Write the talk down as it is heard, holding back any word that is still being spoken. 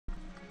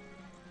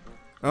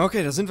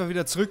Okay, da sind wir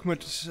wieder zurück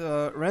mit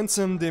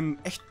Ransom, dem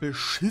echt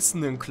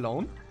beschissenen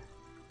Clown.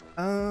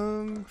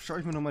 Schaue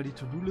ich mir nochmal die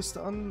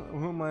To-Do-Liste an,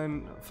 hol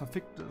mein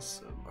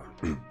verficktes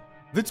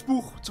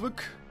Witzbuch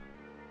zurück.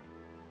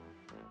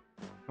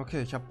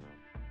 Okay, ich habe...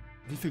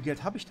 Wie viel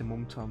Geld habe ich denn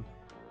momentan?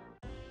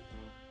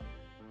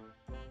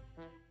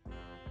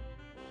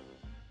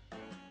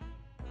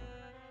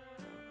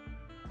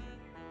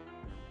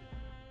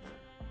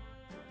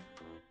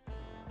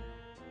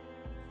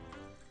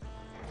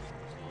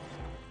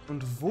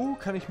 Und wo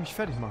kann ich mich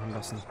fertig machen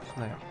lassen?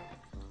 Naja.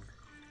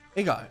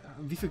 Egal.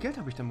 Wie viel Geld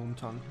habe ich denn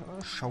momentan?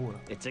 Schaue.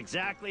 It's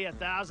exactly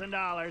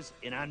 $1,000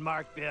 in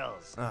unmarked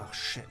bills. Ach,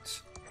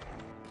 shit.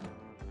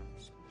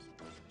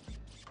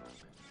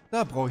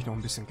 Da brauche ich noch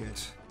ein bisschen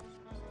Geld.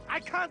 I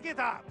can't get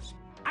up.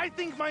 I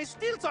think my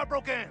stilts are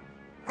broken.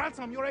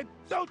 Ransom, you're a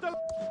total...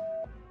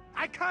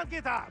 I can't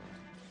get up.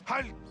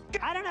 I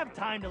don't have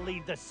time to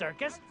leave the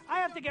circus. I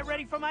have to get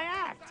ready for my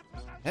act.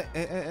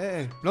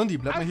 Ey, Blondie,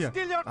 bleib mal hier.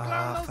 Still your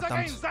Ah, again.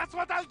 verdammt. That's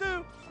what I'll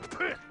do.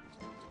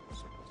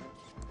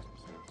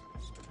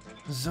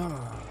 So.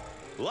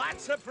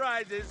 Lots of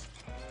prizes.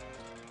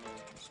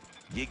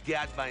 You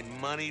got my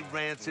money,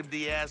 Ransom,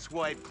 the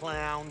asswipe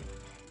clown?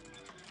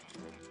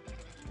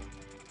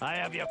 I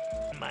have your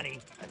money,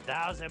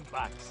 $1,000.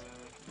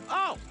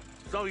 Oh,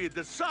 so you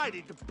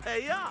decided to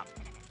pay up.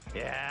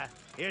 Yeah,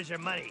 here's your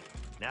money.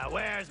 Now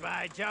where's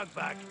my junk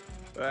buck?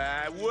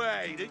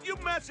 Wait, are you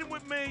messing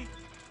with me?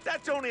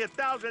 That's only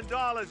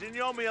 $1,000 and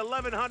you owe me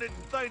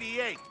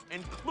 $1,138,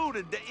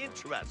 included the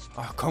interest.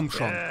 Ach, komm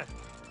schon.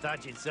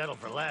 Thought you'd settle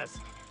for less.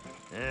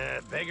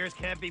 Beggars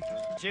can't be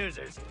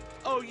choosers.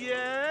 Oh,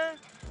 yeah?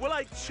 Well,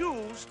 I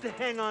choose to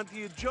hang on to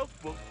your joke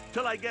book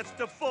till I get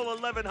the full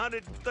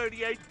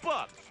 $1,138.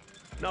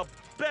 Now,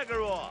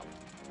 beggar off.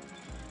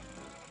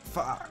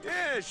 Fuck.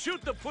 Yeah,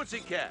 shoot the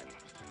pussycat.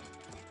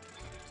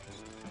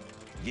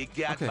 You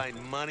got Okay. my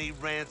money,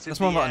 Ransom, Das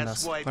machen wir the anders.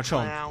 asswipe Mal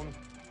schauen. clown?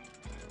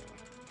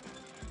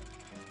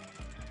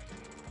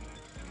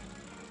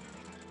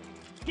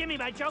 Give me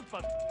my joke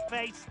book,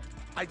 face.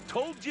 I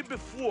told you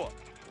before,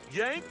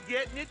 you ain't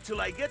getting it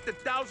till I get the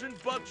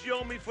 $1,000 you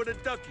owe me for the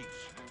duckies.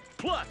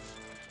 Plus,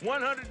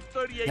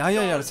 $138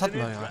 Ja, das hatten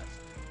in wir ja. interest.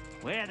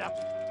 Where the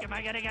am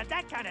I gonna get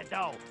that kind of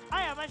dough?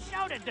 I have a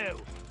show to do.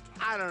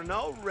 I don't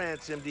know,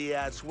 Ransom, the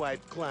asswipe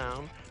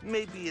clown.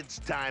 Maybe it's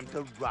time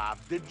to rob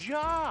the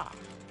job.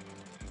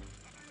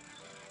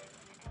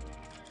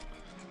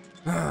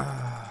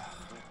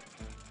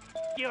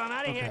 You, I'm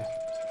out of Okay. here.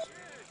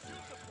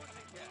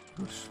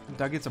 Gut.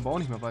 Da geht's aber auch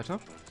nicht mehr weiter.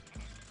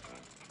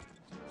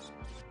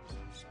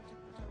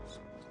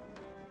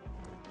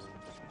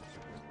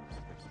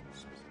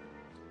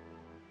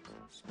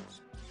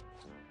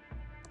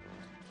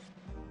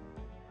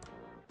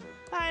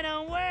 I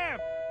don't wear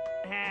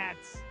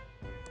hats.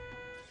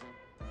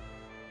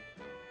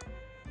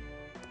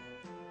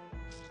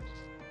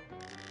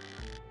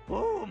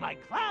 Ooh, my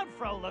clown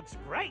fro looks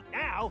great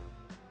now.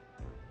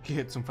 Geh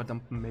jetzt zum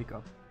verdammten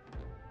Make-up.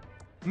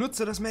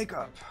 Nutze das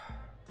Make-up.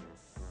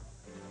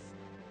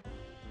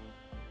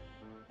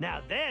 Now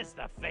there's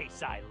the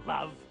face I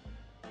love.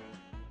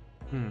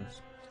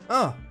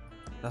 Ah,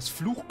 das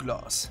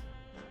Fluchglas.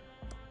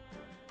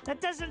 That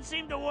doesn't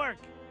seem to work.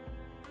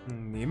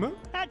 Nehme?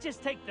 I'll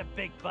just take the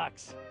big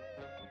bucks.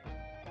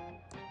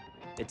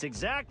 It's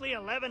exactly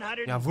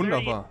 1,130. Ja,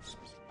 wunderbar.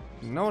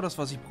 Genau das,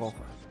 was ich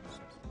brauche.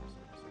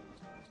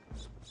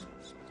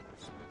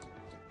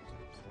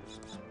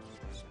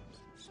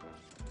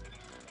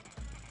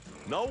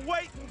 No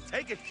waiting,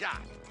 take a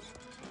shot.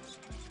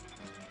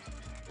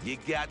 You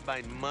got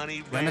my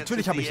money, Ja,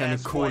 natürlich Ransom, habe ich the deine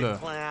asswipe Kohle.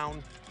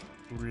 clown?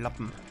 Du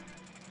Lappen.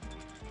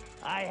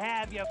 I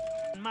have your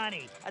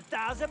money,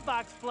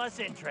 $1,000 plus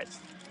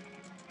interest.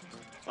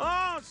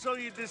 Oh, so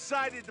you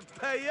decided to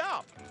pay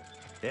up.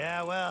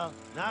 Yeah, well,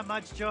 not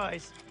much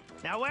choice.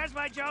 Now where's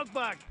my joke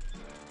book?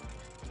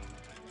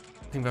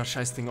 Kriegen wir das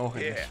Scheißding auch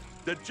Yeah, endlich.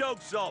 the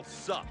jokes all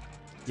suck.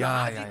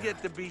 Ja, How'd ja, you ja.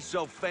 get to be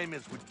so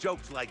famous with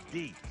jokes like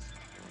these?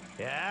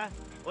 Yeah?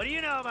 What do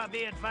you know about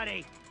being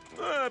funny?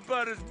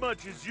 About as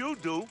much as you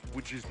do,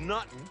 which is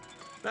nothing.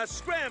 Now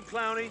scram,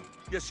 Clowny.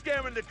 You're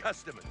scaring the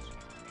customers.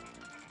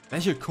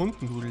 Welche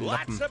Kunden, du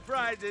Lappen? Lots of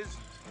prizes.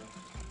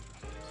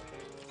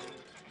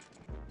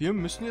 Wir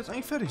müssen jetzt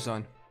eigentlich fertig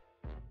sein.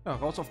 Ja,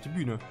 raus auf die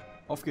Bühne.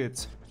 Auf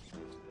geht's.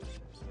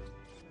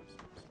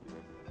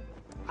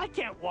 I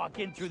can't walk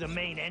in through the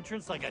main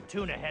entrance like a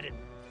tuna-headed...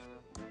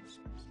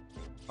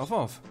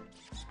 Auf.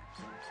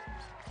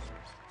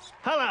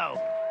 Hello,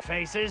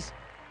 faces.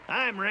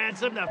 I'm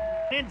Ransom, the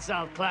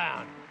insult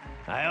clown.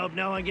 I hope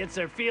no one gets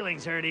their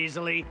feelings hurt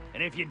easily,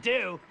 and if you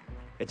do,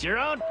 it's your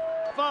own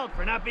fault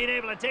for not being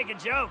able to take a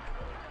joke.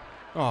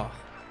 Oh,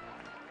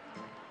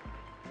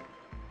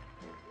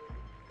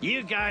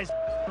 You guys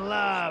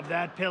love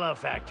that pillow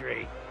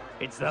factory.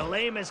 It's the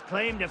lamest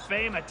claim to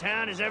fame a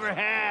town has ever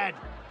had.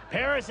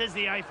 Paris has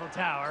the Eiffel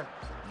Tower,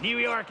 New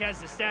York has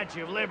the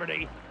Statue of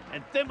Liberty,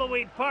 and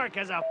Thimbleweed Park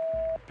has a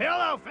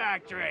pillow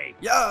factory.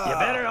 Ja! You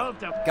better hope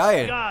to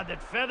Geil. God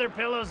that feather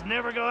pillows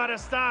never go out of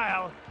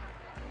style.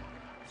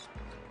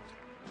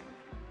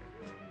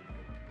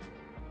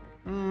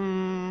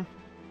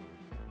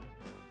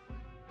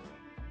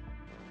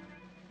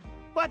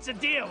 What's the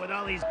deal with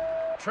all these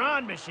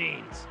Tron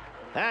machines?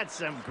 That's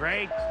some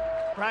great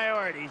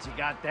priorities you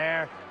got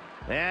there.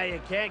 Yeah,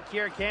 you can't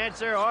cure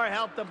cancer or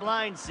help the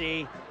blind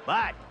see,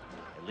 but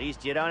at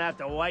least you don't have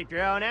to wipe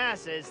your own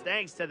asses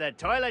thanks to the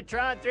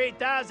Toiletron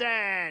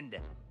 3000!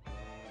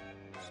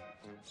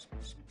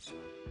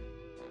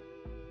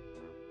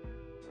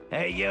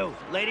 Hey you,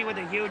 lady with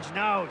a huge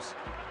nose.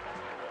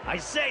 I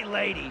say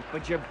lady,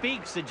 but your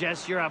beak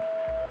suggests you're a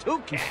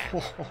toucan.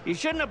 You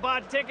shouldn't have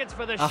bought tickets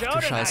for the Ach, show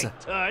du tonight,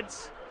 Scheiße.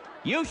 toots.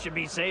 You should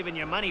be saving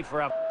your money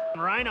for a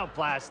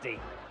rhinoplasty.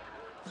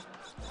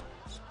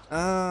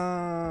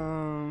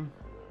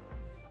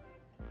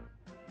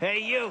 Hey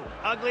you,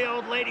 ugly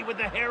old lady with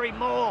the hairy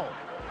mole.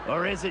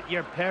 Or is it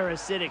your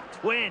parasitic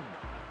twin?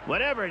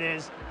 Whatever it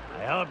is,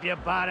 I hope you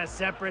bought a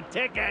separate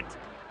ticket.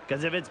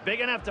 Because if it's big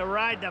enough to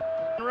ride the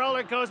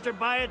roller coaster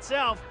by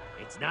itself,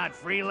 it's not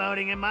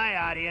freeloading in my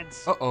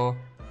audience. Oh.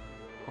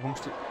 Warum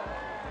steht...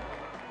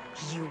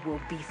 You will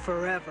be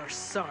forever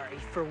sorry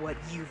for what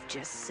you've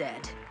just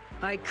said.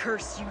 I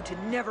curse you to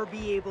never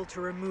be able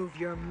to remove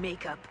your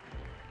makeup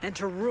and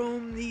to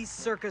roam these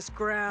circus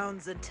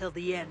grounds until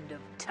the end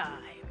of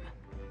time.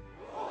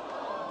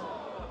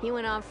 He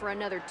went on for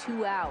another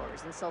 2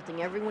 hours,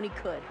 insulting everyone he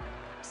could.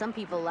 Some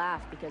people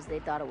laughed because they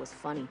thought it was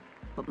funny,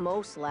 but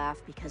most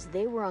laughed because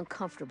they were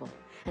uncomfortable,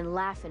 and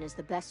laughing is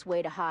the best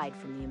way to hide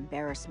from the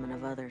embarrassment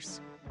of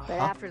others. But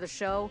after the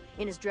show,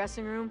 in his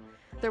dressing room,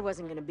 there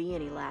wasn't gonna be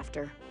any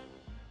laughter.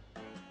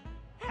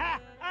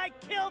 Ha! I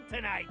killed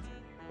tonight!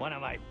 One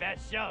of my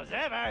best shows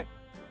ever!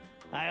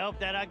 I hope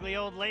that ugly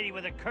old lady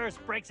with a curse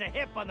breaks a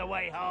hip on the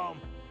way home.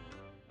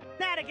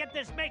 Now to get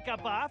this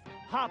makeup off,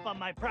 hop on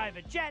my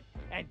private jet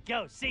and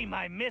go see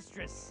my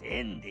mistress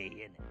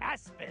Cindy in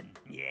Aspen,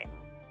 yeah.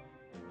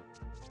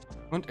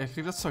 Und er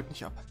kriegt das Zeug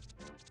nicht ab.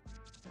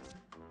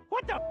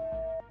 What the?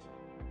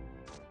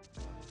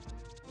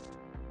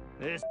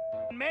 This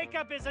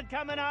makeup isn't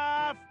coming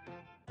off!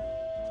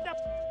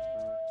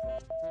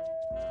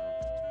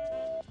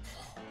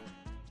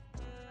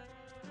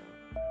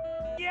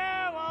 You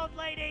old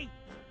lady!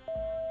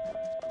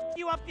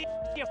 You up the...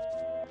 You...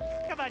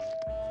 Come on!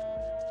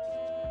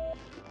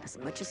 As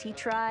much as he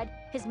tried,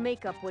 his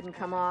makeup wouldn't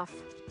come off.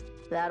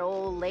 That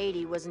old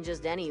lady wasn't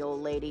just any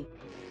old lady.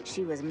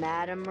 She was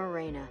Madame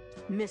Morena,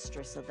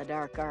 mistress of the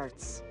dark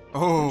arts.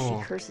 When Oh.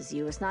 she curses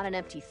you, it's not an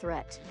empty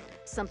threat.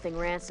 Something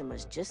Ransom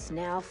was just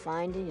now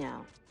finding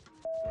out.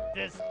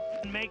 This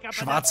makeup...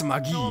 Schwarze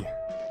Magie.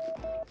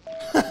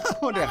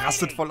 Und er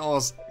rastet voll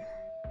aus.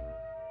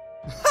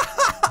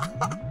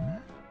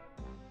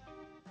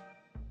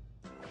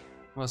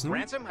 Was nun?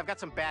 Ransom, I've got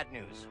some bad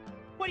news.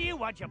 What do you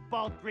want, you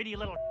bald, greedy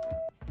little...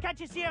 Can't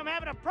you see I'm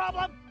having a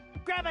problem?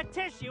 Grab a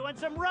tissue and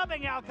some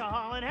rubbing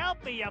alcohol and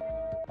help me, you...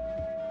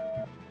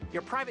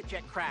 Your private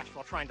jet crashed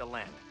while trying to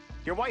land.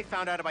 Your wife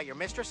found out about your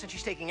mistress, and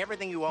she's taking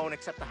everything you own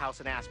except the house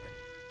in Aspen.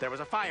 There was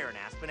a fire in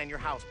Aspen, and your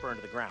house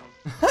burned to the ground.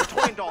 The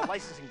toy and doll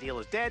licensing deal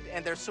is dead,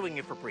 and they're suing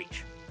you for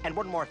breach. And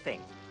one more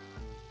thing.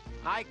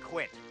 I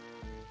quit.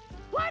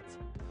 What?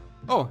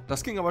 Oh,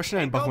 das ging aber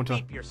schnell den Bach Go runter.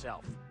 keep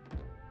yourself.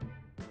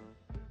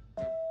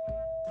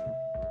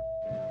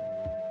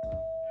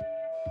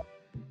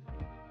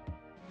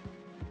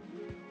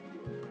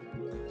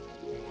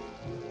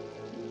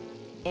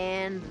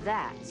 And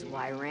that's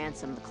why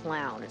Ransom the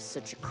Clown is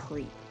such a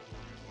creep.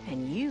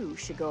 And you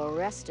should go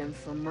arrest him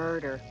for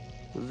murder.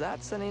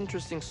 That's an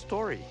interesting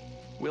story.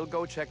 We'll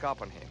go check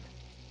up on him.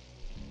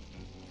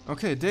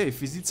 Okay, Dave,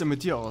 wie sieht's denn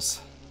mit dir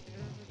aus?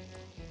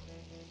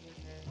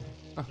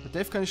 Ach, mit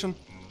Dave kann ich schon...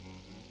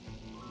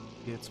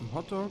 Gehe zum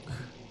Hotdog.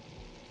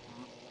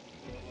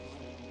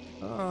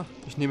 Ah,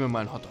 ich nehme mal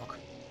einen Hotdog.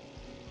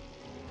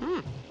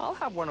 I'll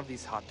have one of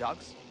these hot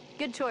dogs.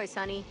 Good choice,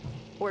 honey.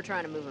 We're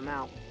trying to move him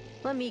out.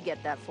 Let me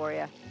get that for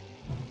you.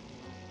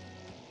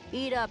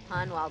 Eat up,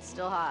 hun, while it's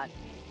still hot.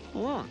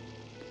 Oh.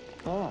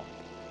 Oh.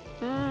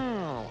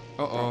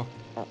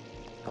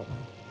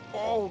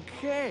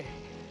 Okay.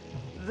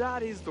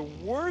 That is the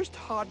worst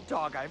hot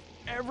dog I've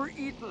ever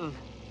eaten.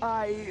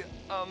 I,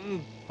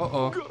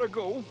 Oh. gotta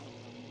go.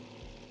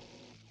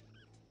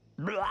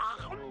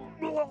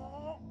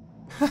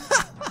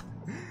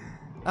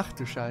 Ach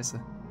du Scheiße.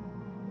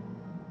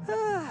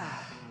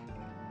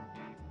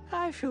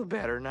 I feel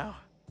better now.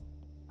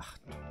 Ach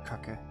du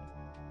Kacke.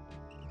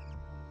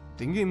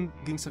 Den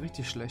ging's ja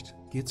richtig schlecht.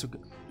 Geh zu...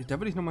 Da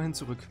will ich nochmal hin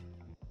zurück.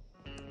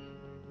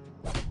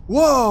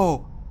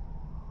 Wow!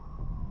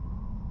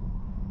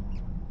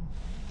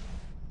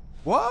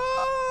 What?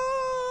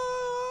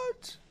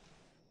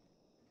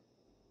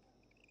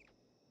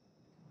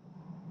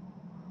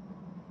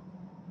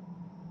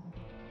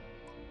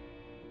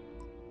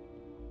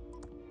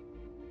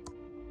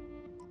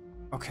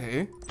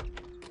 Okay.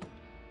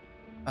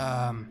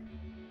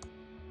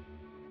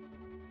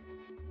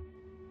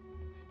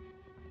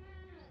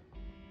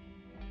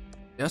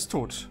 Er ist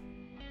tot.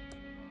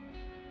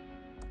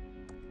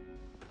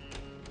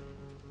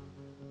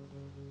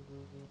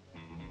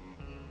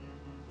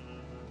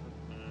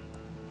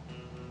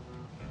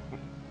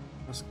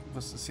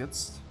 Was ist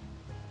jetzt?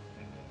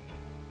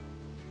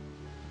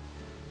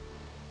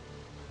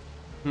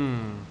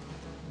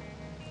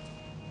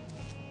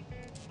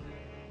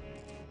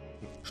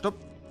 Stopp.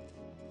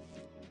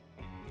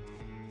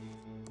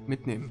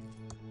 Mitnehmen.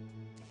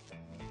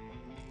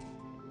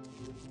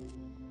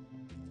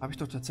 Habe ich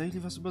doch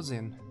tatsächlich was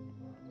übersehen.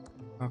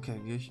 Okay,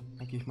 dann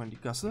gehe ich mal in die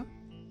Gasse.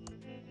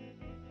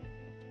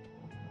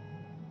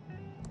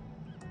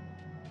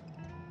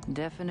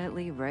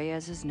 Definitely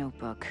Reyes's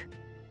notebook.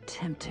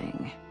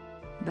 Tempting.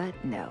 But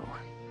no,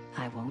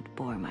 I won't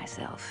bore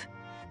myself.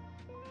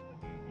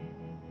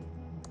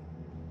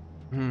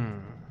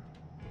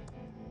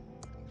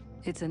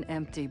 It's an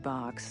empty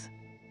box.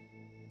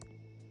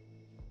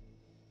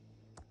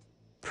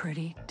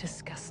 Pretty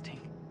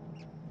disgusting.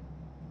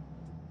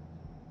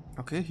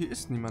 Okay, hier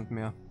ist niemand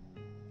mehr.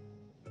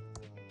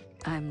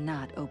 I'm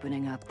not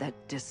opening up that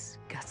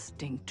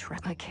disgusting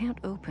trap. I can't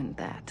open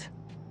that.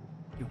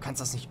 Du kannst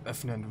das nicht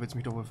öffnen. Du willst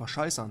mich doch wohl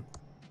verscheißern.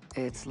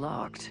 It's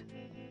locked.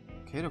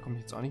 Okay, da komme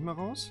ich jetzt auch nicht mehr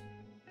raus.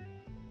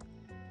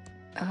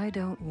 I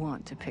don't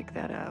want to pick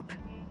that up.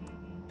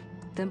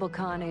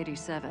 ThimbleCon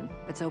 87.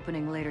 It's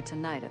opening later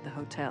tonight at the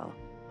hotel.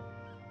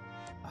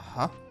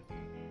 Aha.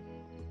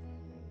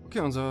 Okay,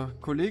 unser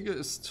Kollege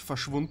ist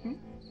verschwunden.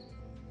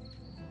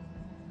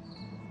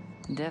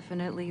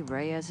 Definitely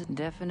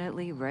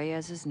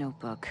Reyes's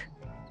notebook.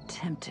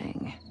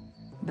 Tempting.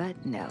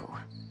 But no.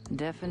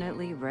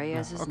 Definitely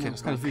Reyes's okay,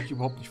 das kann ich wirklich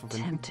überhaupt nicht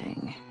verwenden.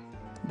 Tempting.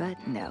 But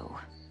no.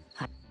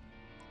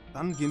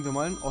 Dann gehen wir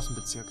mal in den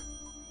Außenbezirk.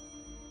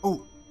 Oh.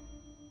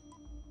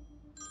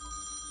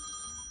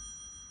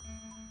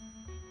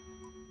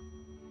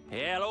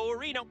 Hello,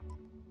 Reno.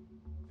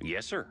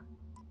 Yes, sir.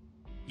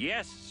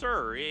 Yes,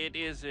 sir. It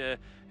is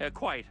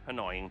quite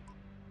annoying.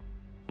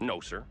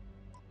 No, sir.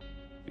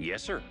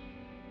 Yes, sir.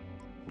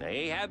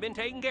 They have been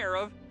taken care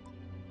of.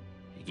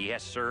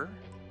 Yes, sir.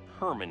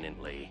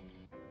 Permanently.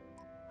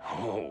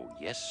 Oh,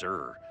 yes,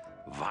 sir.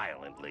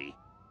 Violently.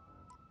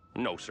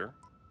 No, sir.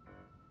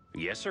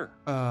 Yes, sir.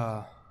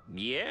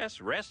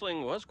 Yes,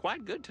 wrestling was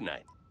quite good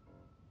tonight.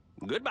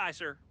 Goodbye,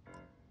 sir.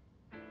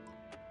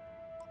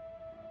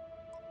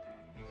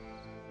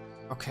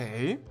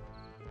 Okay.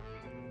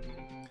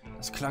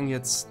 Das klang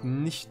jetzt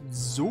nicht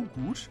so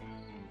gut.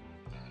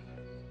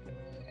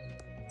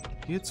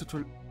 Hier zur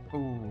Toilette.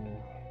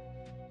 Oh.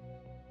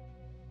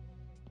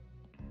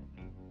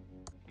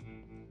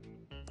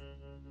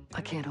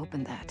 I can't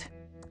open that.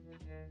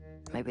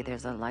 Maybe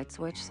there's a light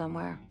switch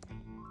somewhere?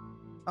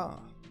 Ah.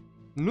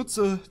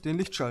 Nutze den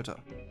Lichtschalter.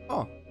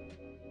 Oh.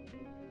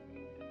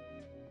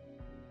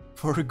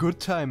 For a good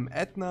time.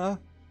 Edna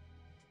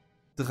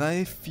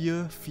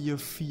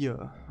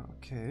 3444.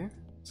 Okay.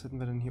 Was hätten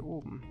wir denn hier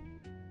oben?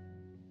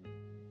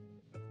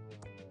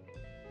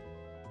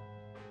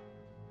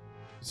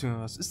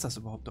 Beziehungsweise, was ist das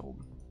überhaupt da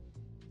oben?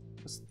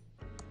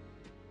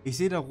 Ich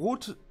sehe da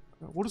rotes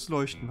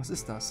Leuchten. Was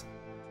ist das?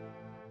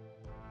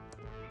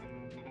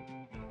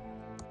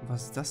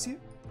 Was ist das hier?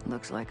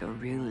 Looks like a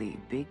really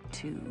big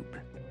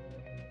tube.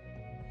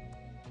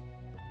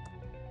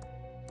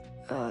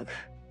 Ugh,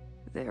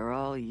 they're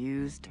all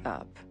used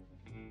up.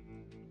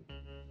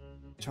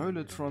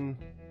 Toiletron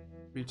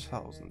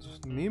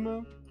 3000.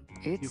 Nehme.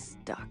 It's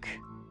stuck.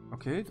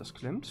 Okay, das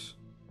klemmt.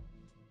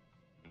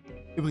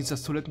 Übrigens,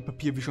 das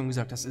Toilettenpapier, wie schon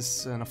gesagt, das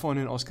ist nach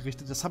vorne hin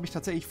ausgerichtet. Das habe ich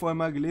tatsächlich vorher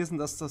mal gelesen,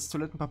 dass das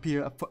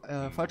Toilettenpapier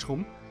falsch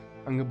rum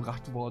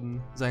angebracht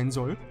worden sein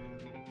soll.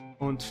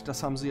 Und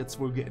das haben sie jetzt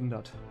wohl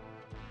geändert.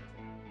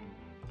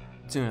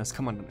 Beziehungsweise, das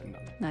kann man dann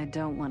ändern. I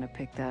don't want to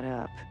pick that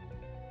up.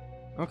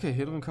 Okay,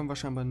 hier drin können wir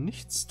scheinbar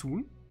nichts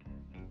tun.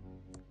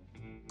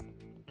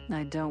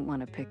 I don't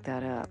want to pick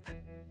that up.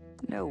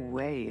 No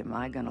way am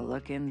I gonna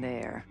look in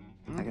there.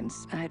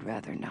 I'd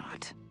rather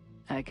not.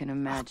 I can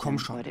imagine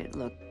what it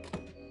looked.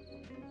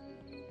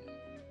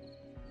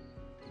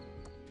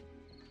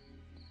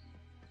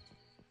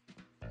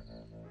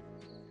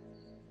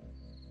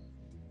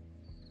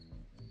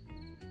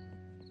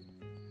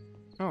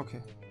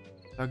 Okay.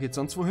 Da geht's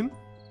sonst wohin?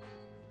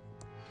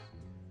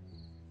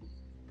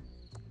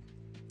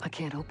 I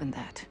can't open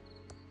that.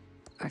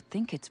 I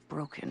think it's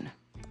broken.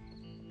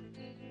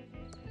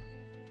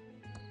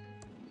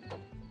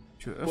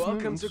 Tür öffnen.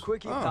 Welcome to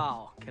Quickie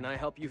Pal. Can I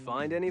help you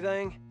find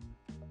anything?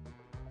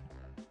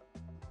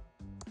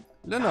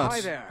 Leonard, Hi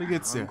there. wie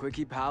geht's dir? I'm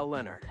Quickie Pal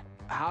Leonard.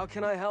 How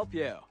can I help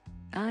you?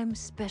 I'm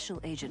Special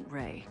Agent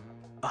Ray.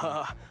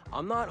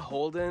 I'm not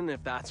Holden,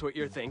 if that's what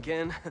you're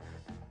thinking.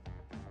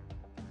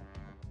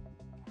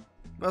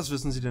 Was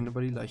wissen Sie denn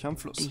über die Leiche am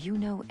Fluss? Do you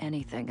know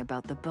anything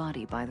about the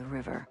body by the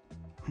river?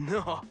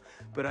 No,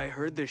 but I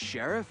heard the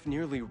sheriff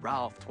nearly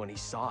ralphed when he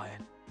saw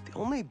it. The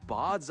only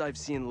bods I've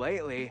seen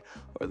lately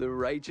are the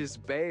righteous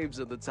babes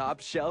on the top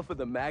shelf of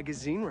the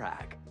magazine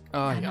rack.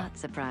 I'm not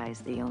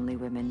surprised the only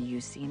women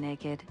you see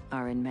naked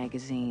are in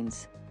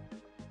magazines.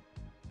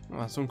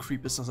 Ah, so ein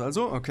Creep ist das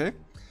also, okay.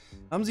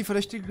 Haben Sie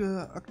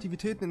verdächtige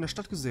Aktivitäten in der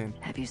Stadt gesehen?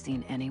 Have you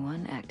seen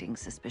anyone acting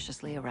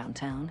suspiciously around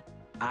town?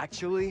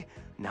 Actually,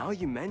 now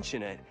you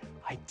mention it,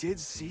 I did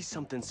see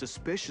something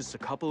suspicious a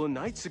couple of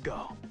nights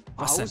ago.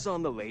 I was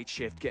on the late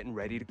shift getting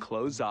ready to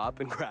close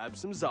up and grab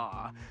some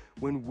za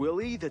when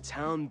Willie the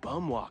town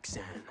bum walks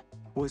in.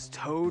 was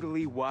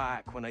totally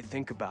whack when I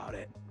think about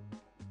it.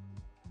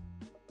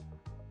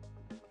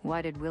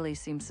 Why did Willie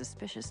seem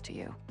suspicious to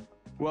you?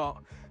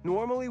 Well,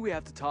 normally we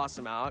have to toss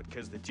him out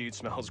because the dude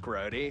smells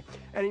grody,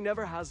 and he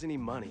never has any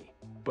money.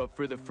 But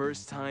for the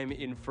first time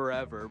in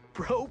forever,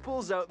 bro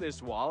pulls out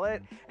this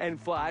wallet and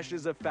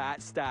flashes a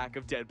fat stack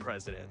of dead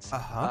presidents.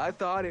 I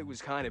thought it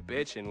was kind of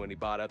bitchin' when he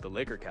bought out the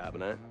liquor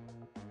cabinet.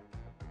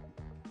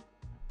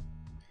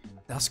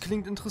 Das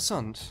klingt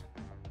interessant.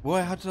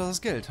 Woher hatte er das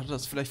Geld? Hatte er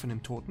das vielleicht von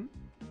dem Toten?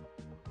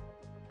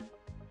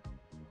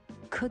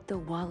 Could the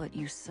wallet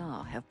you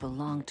saw have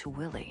belonged to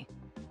Willie?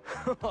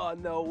 Oh,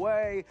 no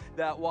way.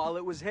 That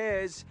wallet was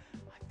his.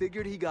 I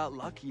figured he got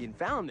lucky and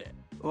found it.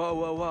 Whoa,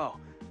 whoa, whoa.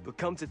 But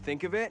come to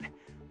think of it,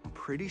 I'm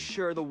pretty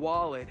sure the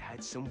wallet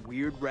had some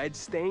weird red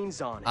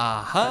stains on it.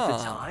 At the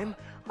time,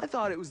 I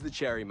thought it was the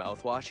cherry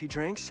mouthwash he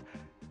drinks,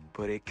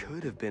 but it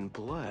could have been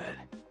blood.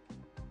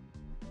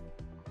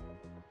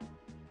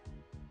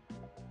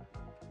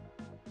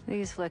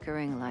 These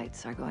flickering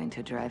lights are going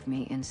to drive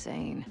me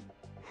insane.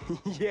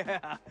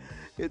 Yeah,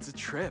 it's a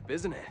trip,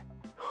 isn't it?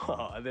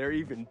 Oh, they're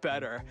even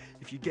better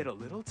if you get a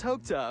little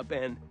toked up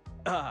and,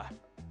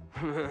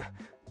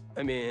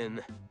 I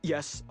mean,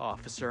 yes,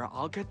 officer,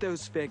 I'll get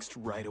those fixed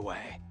right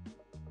away.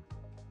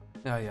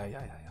 Ja.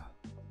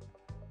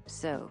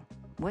 So,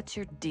 what's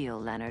your deal,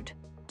 Leonard?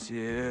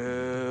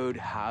 Dude,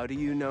 how do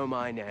you know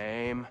my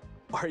name?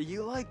 Are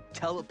you, like,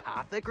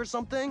 telepathic or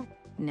something?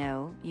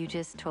 No, you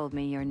just told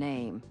me your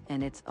name,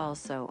 and it's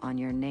also on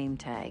your name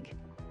tag.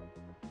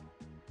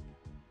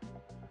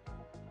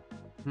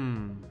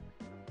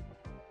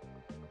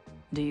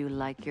 Do you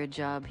like your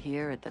job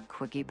here at the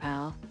Quickie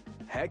Pal?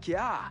 Heck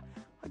yeah!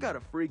 I got a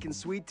freaking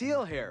sweet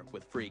deal here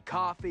with free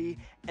coffee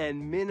and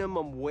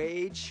minimum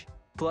wage.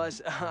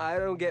 Plus, I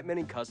don't get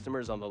many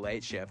customers on the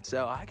late shift,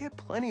 so I get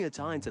plenty of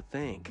time to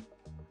think.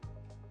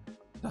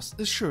 Das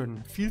ist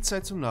schön. Viel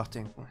Zeit zum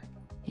Nachdenken.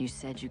 You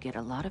said you get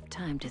a lot of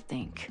time to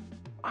think.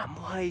 I'm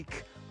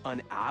like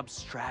an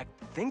abstract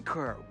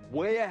thinker,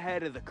 way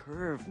ahead of the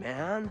curve,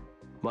 man.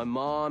 My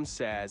mom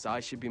says I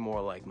should be more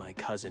like my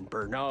cousin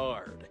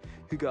Bernard,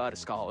 who got a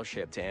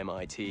scholarship to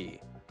MIT.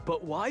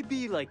 But why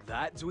be like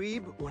that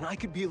dweeb when I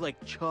could be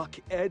like Chuck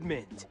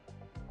Edmund?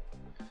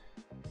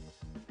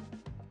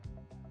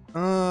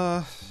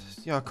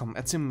 Ja, komm,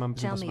 erzähl mir mal ein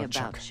bisschen Tell was me über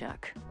about Chuck.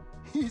 Chuck.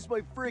 He's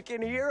my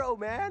freaking hero,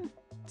 man.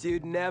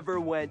 Dude never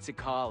went to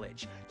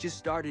college, just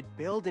started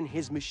building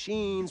his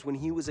machines when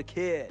he was a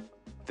kid.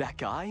 That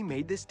guy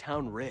made this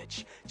town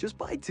rich just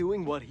by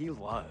doing what he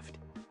loved.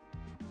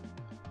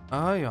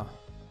 Ah ja.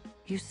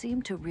 You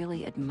seem to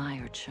really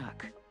admire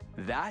Chuck.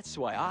 That's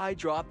why I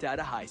dropped out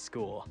of high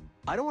school.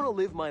 I don't want to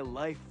live my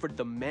life for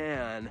the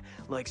man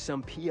like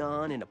some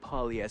peon in a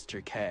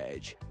polyester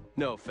cage.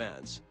 No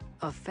offense.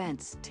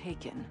 Offense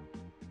taken.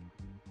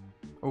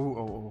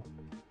 Oh.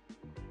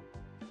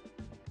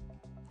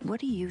 What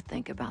do you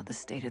think about the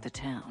state of the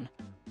town?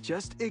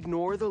 Just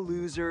ignore the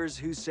losers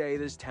who say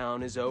this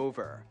town is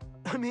over.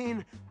 I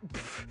mean,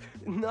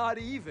 not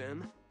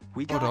even.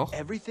 We got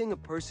everything a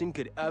person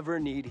could ever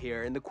need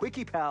here in the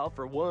Quickie Pal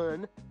for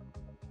one.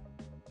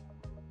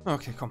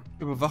 Okay, komm.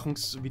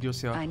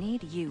 Überwachungsvideos her. I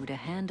need you to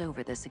hand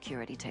over the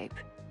security tape.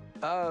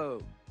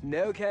 Oh,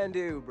 no can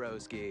do,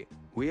 broski.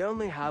 We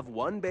only have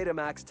one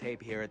Betamax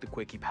tape here at the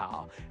Quickie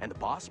Pal, and the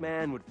boss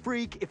man would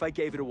freak if I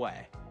gave it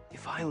away.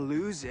 If I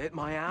lose it,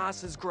 my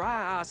ass is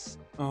grass.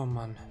 Oh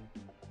Mann.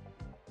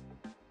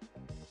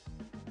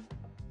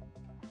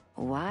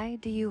 Why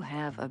do you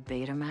have a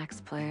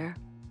Betamax player?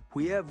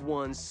 We have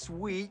one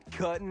sweet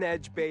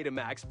cutting-edge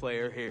Betamax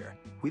player here.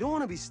 We don't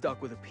want to be stuck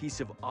with a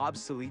piece of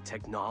obsolete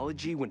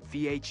technology when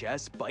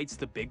VHS bites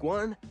the big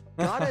one.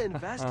 Gotta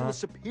invest in the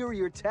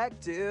superior tech,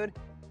 dude.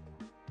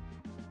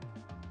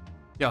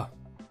 Ja.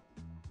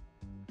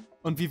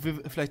 Und wie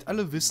wir vielleicht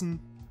alle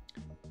wissen,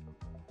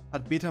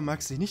 hat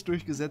Betamax sich nicht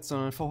durchgesetzt,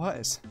 sondern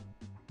VHS.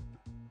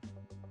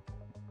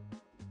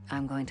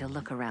 I'm going to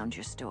look around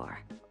your store.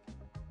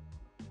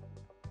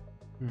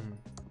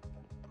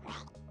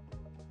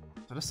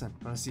 Was war das denn?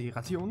 War das die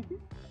Ratte hier unten?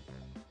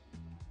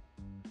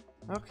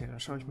 Okay, dann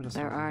schaue ich mir das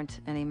There mal an. aren't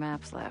any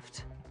maps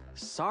left.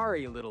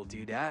 Sorry, little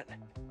dudette.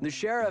 The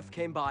sheriff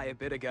came by a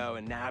bit ago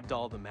and nabbed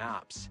all the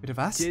maps. Bitte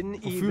was?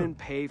 Didn't Wofür? even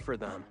pay for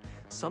them.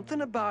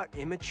 Something about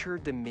immature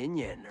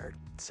dominion or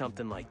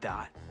something like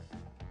that.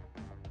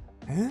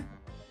 Hä?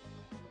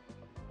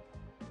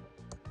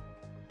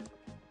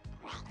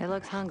 It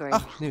looks hungry.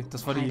 Ach, nee,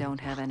 das war I die... don't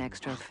have an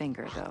extra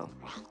finger, though.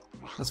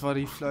 Das war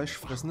die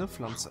fleischfressende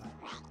Pflanze.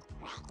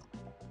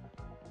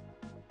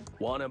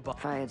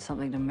 If I had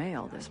something to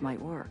mail, this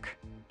might work.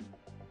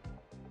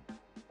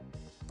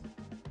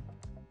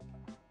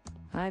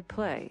 I'd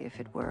play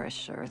if it were a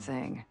sure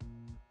thing.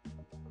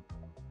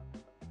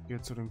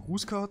 Hier zu den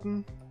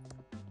Grußkarten.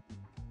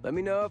 Let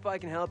me know if I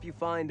can help you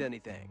find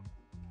anything.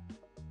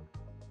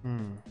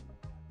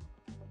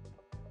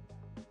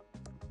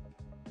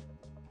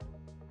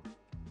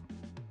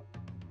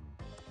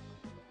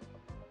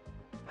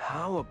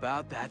 How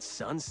about that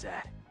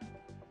sunset?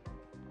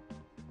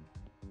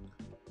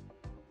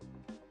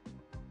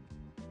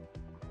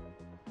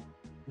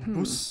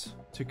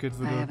 Busticket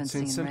würde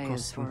 10 Cent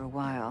kosten.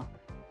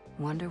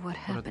 Wonder what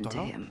happened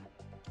to him.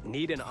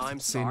 Need an I'm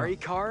sorry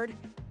card?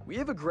 We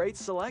have a great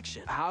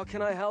selection. How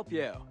can I help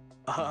you?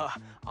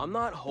 I'm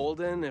not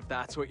Holden, if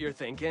that's what you're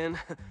thinking.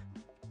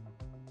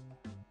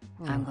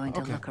 I'm going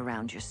to look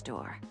around your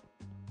store.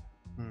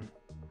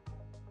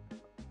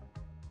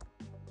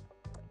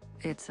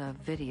 It's a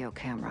video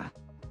camera.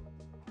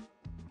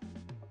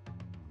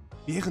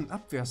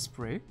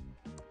 Bärenabwehrspray?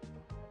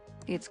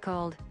 It's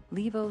called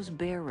Levo's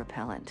Bear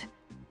Repellent.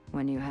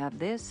 When you have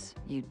this,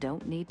 you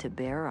don't need to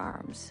bear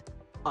arms.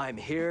 I'm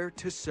here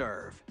to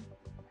serve.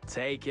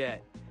 Take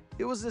it.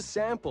 It was a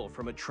sample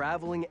from a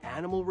traveling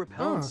animal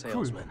repellent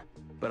salesman.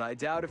 But I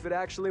doubt if it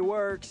actually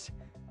works.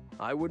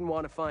 I wouldn't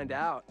want to find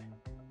out.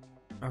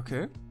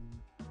 Okay.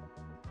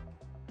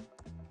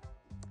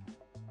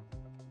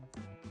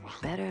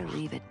 Better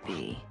leave it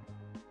be.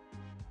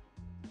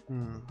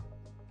 Kann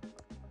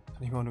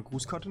ich mal eine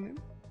Grußkarte nehmen?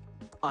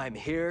 I'm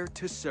here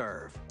to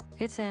serve.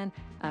 It's an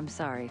I'm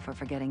sorry for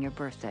forgetting your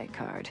birthday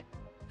card.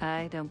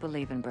 I don't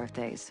believe in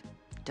birthdays.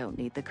 Don't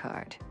need the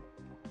card.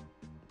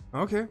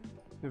 Okay.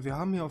 Wir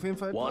haben hier auf jeden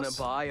Fall Wanna etwas.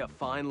 buy a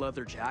fine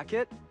leather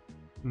jacket?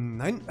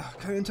 Nein,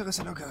 kein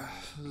Interesse, locker.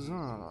 So.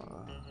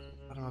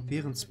 Warte mal,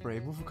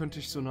 Bärenspray. Wofür könnte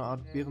ich so eine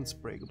Art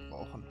Bärenspray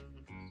gebrauchen?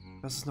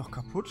 Das ist noch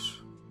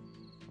kaputt.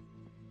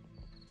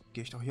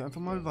 Gehe ich doch hier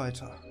einfach mal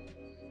weiter.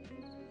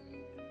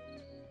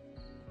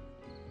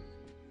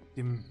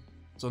 Dem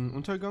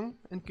Sonnenuntergang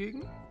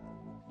entgegen?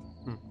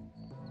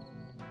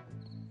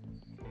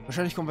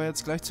 Wahrscheinlich kommen wir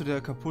jetzt gleich zu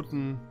der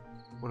kaputten...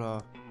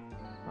 Oder...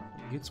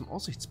 Geht zum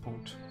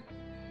Aussichtspunkt.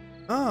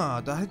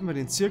 Ah, da hätten wir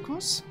den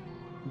Zirkus.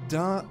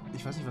 Da...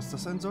 Ich weiß nicht, was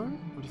das sein soll.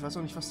 Und ich weiß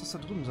auch nicht, was das da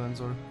drüben sein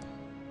soll.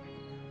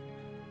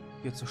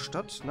 Hier zur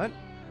Stadt. Nein,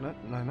 nein,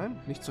 nein,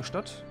 nein. Nicht zur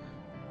Stadt.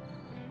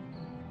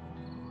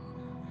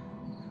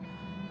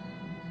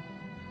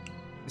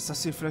 Ist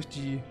das hier vielleicht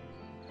die...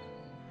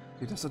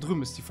 Nee, das da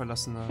drüben ist die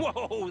verlassene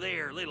Whoa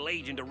there, little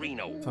Agent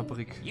Reno.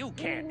 Fabrik. You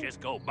can't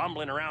just go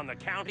bumbling around the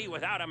county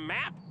without a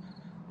map.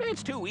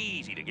 It's too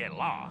easy to get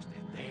lost.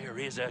 There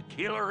is a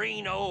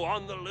killerino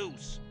on the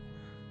loose.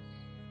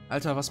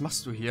 Alter, was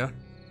machst du hier?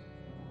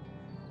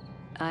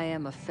 I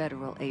am a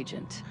federal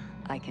agent.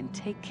 I can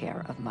take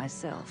care of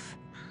myself.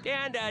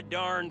 And a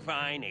darn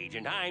fine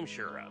agent, I'm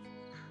sure of.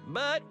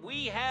 But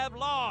we have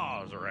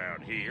laws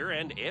around here,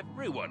 and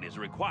everyone is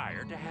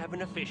required to have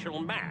an official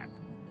map.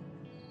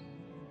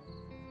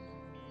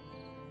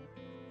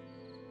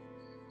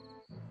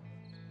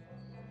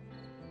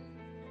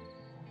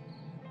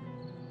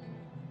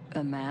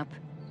 A map?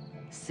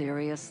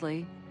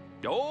 Seriously?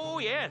 Oh,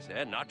 yes,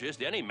 and not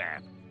just any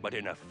map, but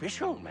an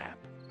official map.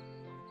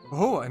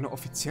 Oh, eine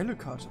offizielle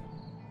Karte.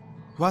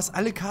 Du hast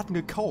alle Karten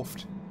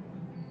gekauft.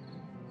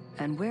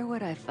 And where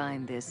would I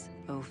find this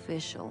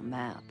official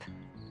map?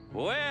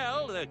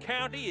 Well, the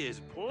county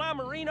is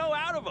plumberino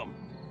out of them.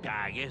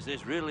 I guess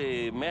this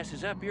really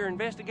messes up your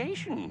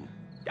investigation.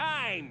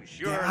 I'm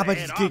sure the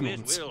head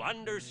office will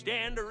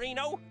understand,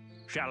 Reno.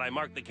 Shall I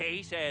mark the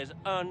case as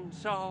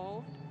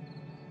unsolved?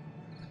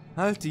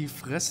 Halt die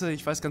Fresse,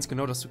 ich weiß ganz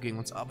genau, dass du gegen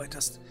uns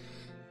arbeitest.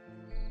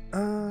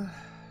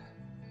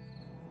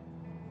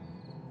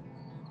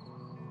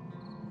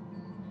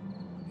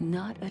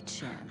 Not a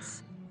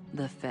chance.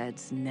 The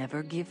feds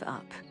never give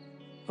up.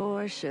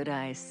 Or should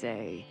I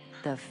say,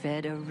 the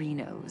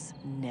Federinos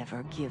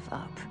never give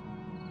up.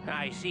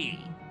 I see.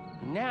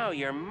 Now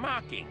you're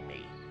mocking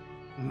me.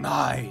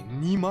 Nein,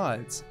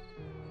 niemals.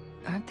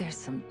 Aren't there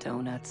some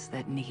donuts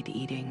that need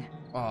eating?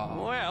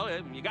 Oh. Well,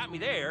 you got me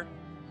there.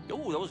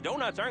 Oh, those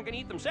donuts aren't gonna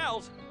eat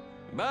themselves.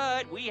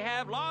 But we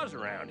have laws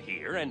around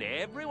here, and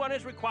everyone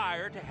is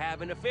required to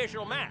have an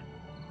official map.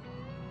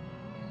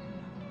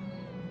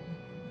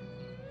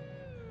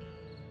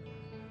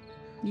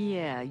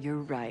 Yeah,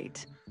 you're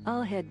right.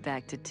 I'll head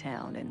back to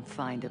town and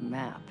find a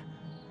map.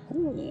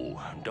 Ooh,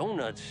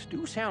 donuts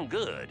do sound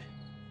good.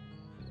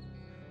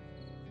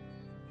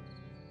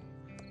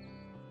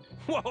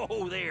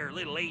 Whoa there,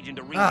 little Agent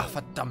Reno. Ach,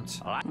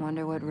 verdammt.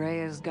 Wonder what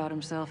Reyes got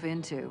himself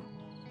into.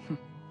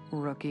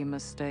 Rookie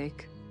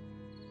mistake.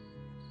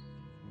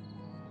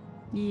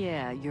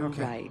 Yeah, you're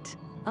right.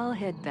 I'll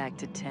head back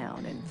to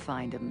town and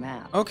find a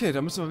map. Okay,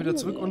 dann müssen wir wieder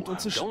zurück und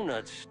uns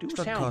eine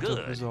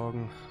Stadtkarte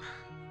besorgen.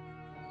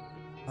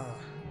 Ah.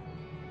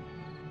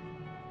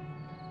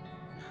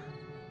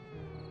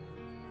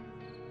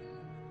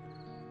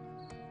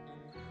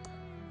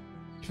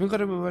 Ich bin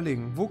gerade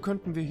überlegen, wo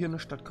könnten wir hier eine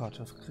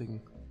Stadtkarte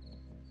kriegen?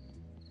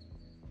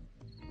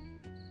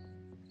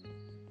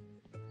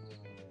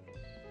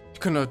 Ich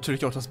könnte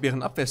natürlich auch das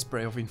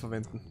Bärenabwehrspray auf ihn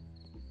verwenden.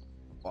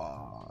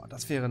 Boah,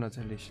 das wäre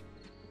natürlich...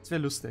 Das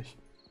wäre lustig.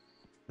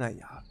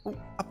 Naja. Oh,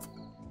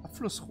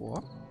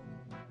 Abflussrohr.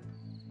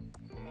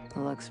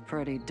 Looks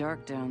pretty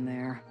dark down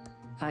there.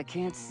 I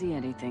can't see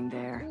anything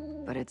there,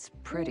 but it's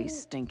pretty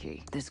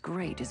stinky. This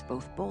grate is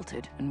both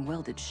bolted and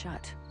welded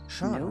shut.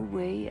 Schade. No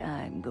way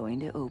I'm going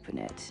to open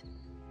it.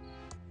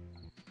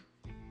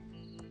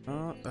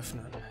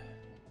 Öffnen.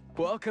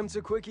 Welcome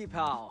to Quickie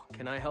Pal.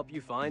 Can I help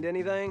you find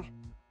anything?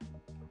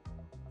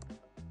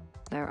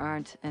 There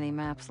aren't any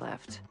maps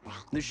left.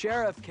 The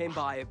sheriff came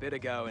by a bit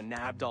ago and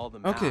nabbed all the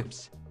maps. Okay,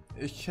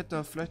 ich hätte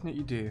da vielleicht eine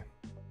Idee.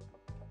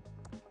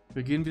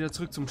 Wir gehen wieder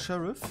zurück zum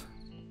Sheriff,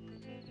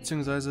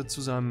 beziehungsweise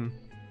zu seinem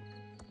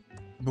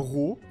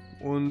Büro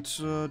und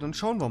dann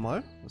schauen wir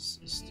mal.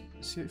 Ist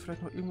hier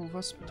vielleicht noch irgendwo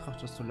was?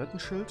 Betrachte das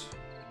Toilettenschild.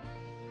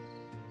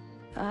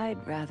 I'd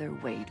rather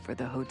wait for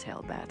the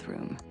hotel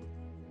bathroom.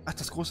 Ach,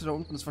 das große da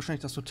unten ist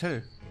wahrscheinlich das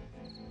Hotel.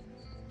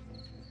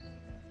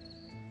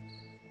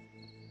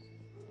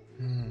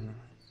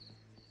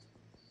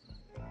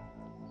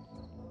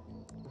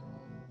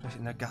 Vielleicht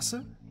in der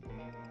Gasse?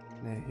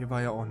 Ne, hier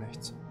war ja auch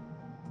nichts.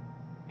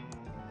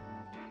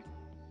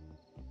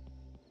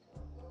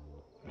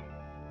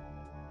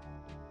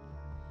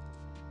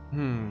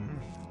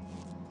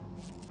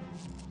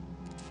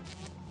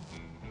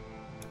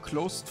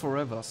 Closed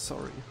forever,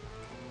 sorry.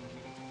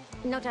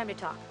 No time to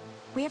talk.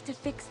 We have to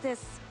fix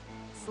this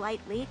slight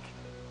leak.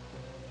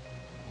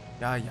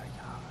 Ja.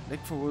 Leck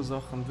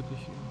verursachen,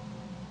 wirklich.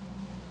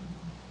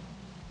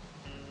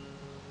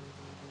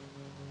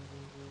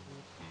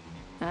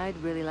 I'd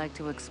really like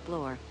to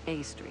explore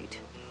A Street.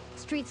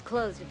 Street's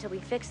closed until we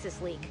fix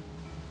this leak.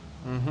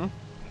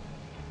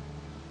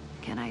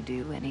 Can I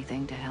do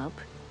anything to help?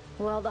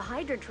 Well, the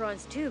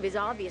Hydrotron's tube is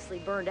obviously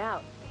burned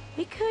out.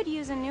 We could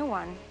use a new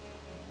one.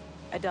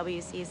 A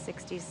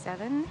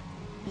WC-67?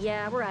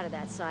 Yeah, we're out of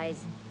that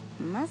size.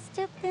 Must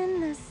have been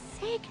the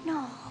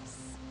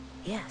signals.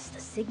 Yes, the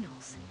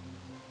signals.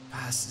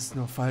 Was ist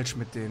nur falsch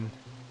mit denen?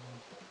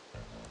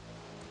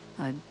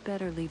 I'd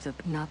better leave the...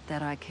 Not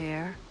that I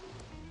care,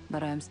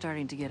 but I'm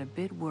starting to get a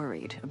bit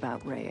worried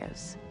about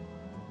Reyes.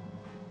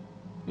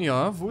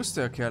 Ja, wo ist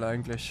der Kerl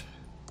eigentlich?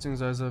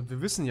 Beziehungsweise,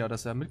 wir wissen ja,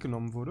 dass er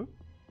mitgenommen wurde.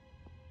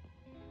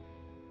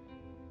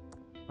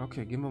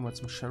 Okay, gehen wir mal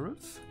zum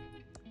Sheriff.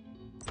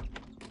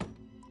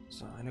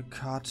 So, eine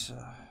Karte.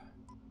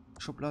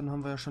 Schubladen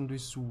haben wir ja schon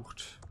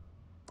durchsucht.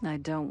 I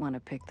don't want to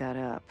pick that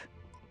up.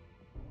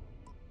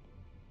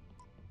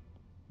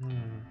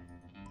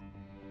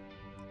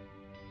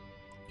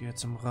 Geh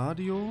zum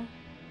Radio.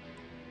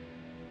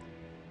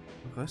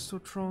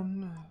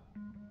 Restotron.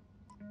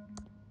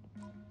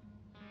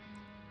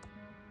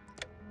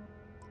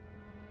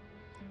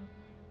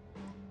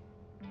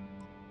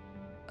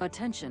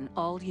 Attention,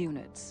 all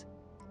units.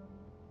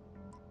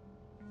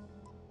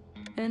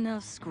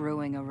 Enough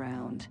screwing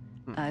around.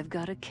 I've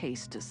got a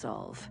case to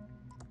solve.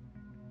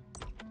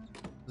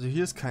 Also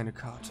hier ist keine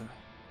Karte.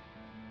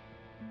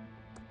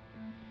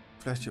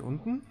 Vielleicht hier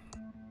unten?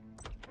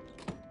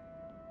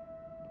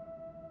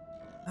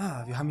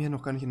 Ah, wir haben hier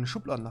noch gar nicht in den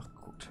Schubladen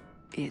nachgeguckt.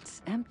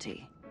 It's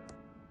empty.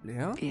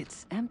 Leer?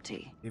 It's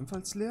empty.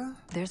 Ebenfalls leer?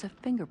 There's a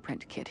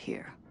fingerprint kit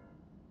here.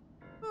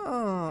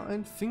 Ah,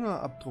 ein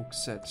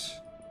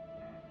Fingerabdruckset.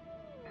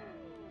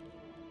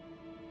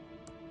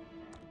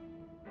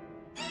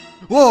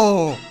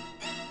 Wow!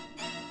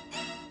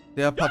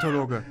 Der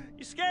Pathologe.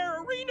 You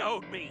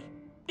scare-a-renoed me.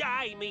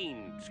 I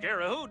mean,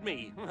 scare-a-hooed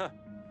me.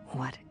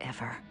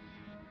 Whatever.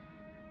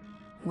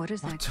 What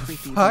is that What the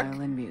creepy fuck?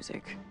 violin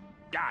music?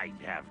 I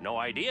have no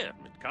idea.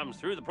 It comes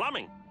through the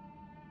plumbing.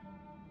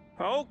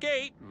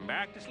 Okay,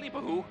 back to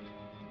sleep-a-hoo.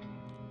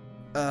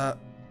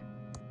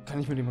 Kann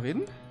ich mit ihm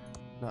reden?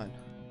 Nein,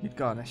 geht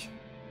gar nicht.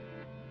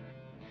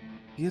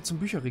 Gehe zum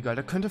Bücherregal,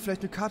 da könnte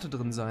vielleicht eine Karte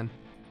drin sein.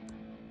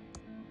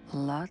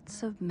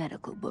 Lots of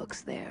medical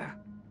books there.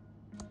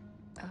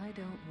 I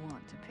don't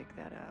want to pick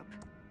that up.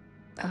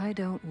 I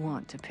don't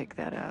want to pick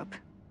that up.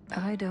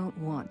 I don't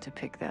want to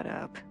pick that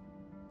up.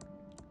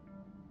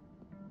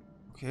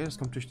 Okay, das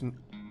kommt durch den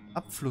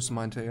Abfluss,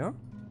 meinte er.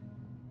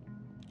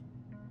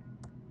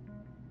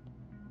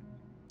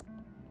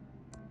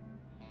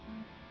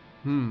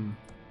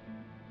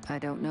 I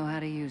don't know how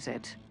to use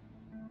it.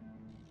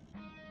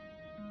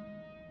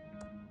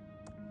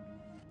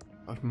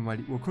 Schau ich mir mal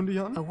die Urkunde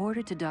hier an.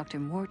 Awarded to Dr.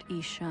 Mort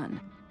E. Shun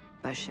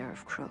by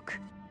Sheriff Crook.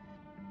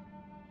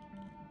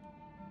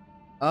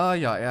 Ah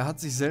ja, er hat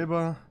sich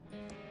selber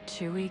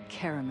Chewy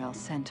Caramel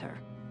Center.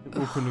 eine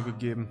Urkunde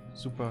gegeben.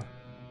 Super.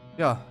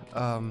 Ja,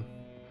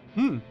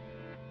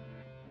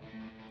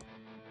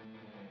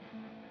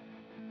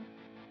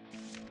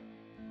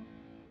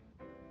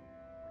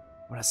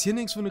 Aber dass hier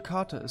nirgendwo eine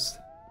Karte ist.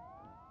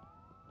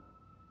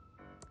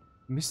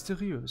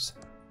 Mysteriös.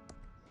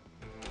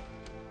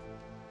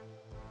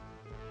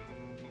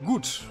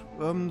 Gut,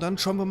 dann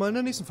schauen wir mal in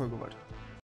der nächsten Folge weiter.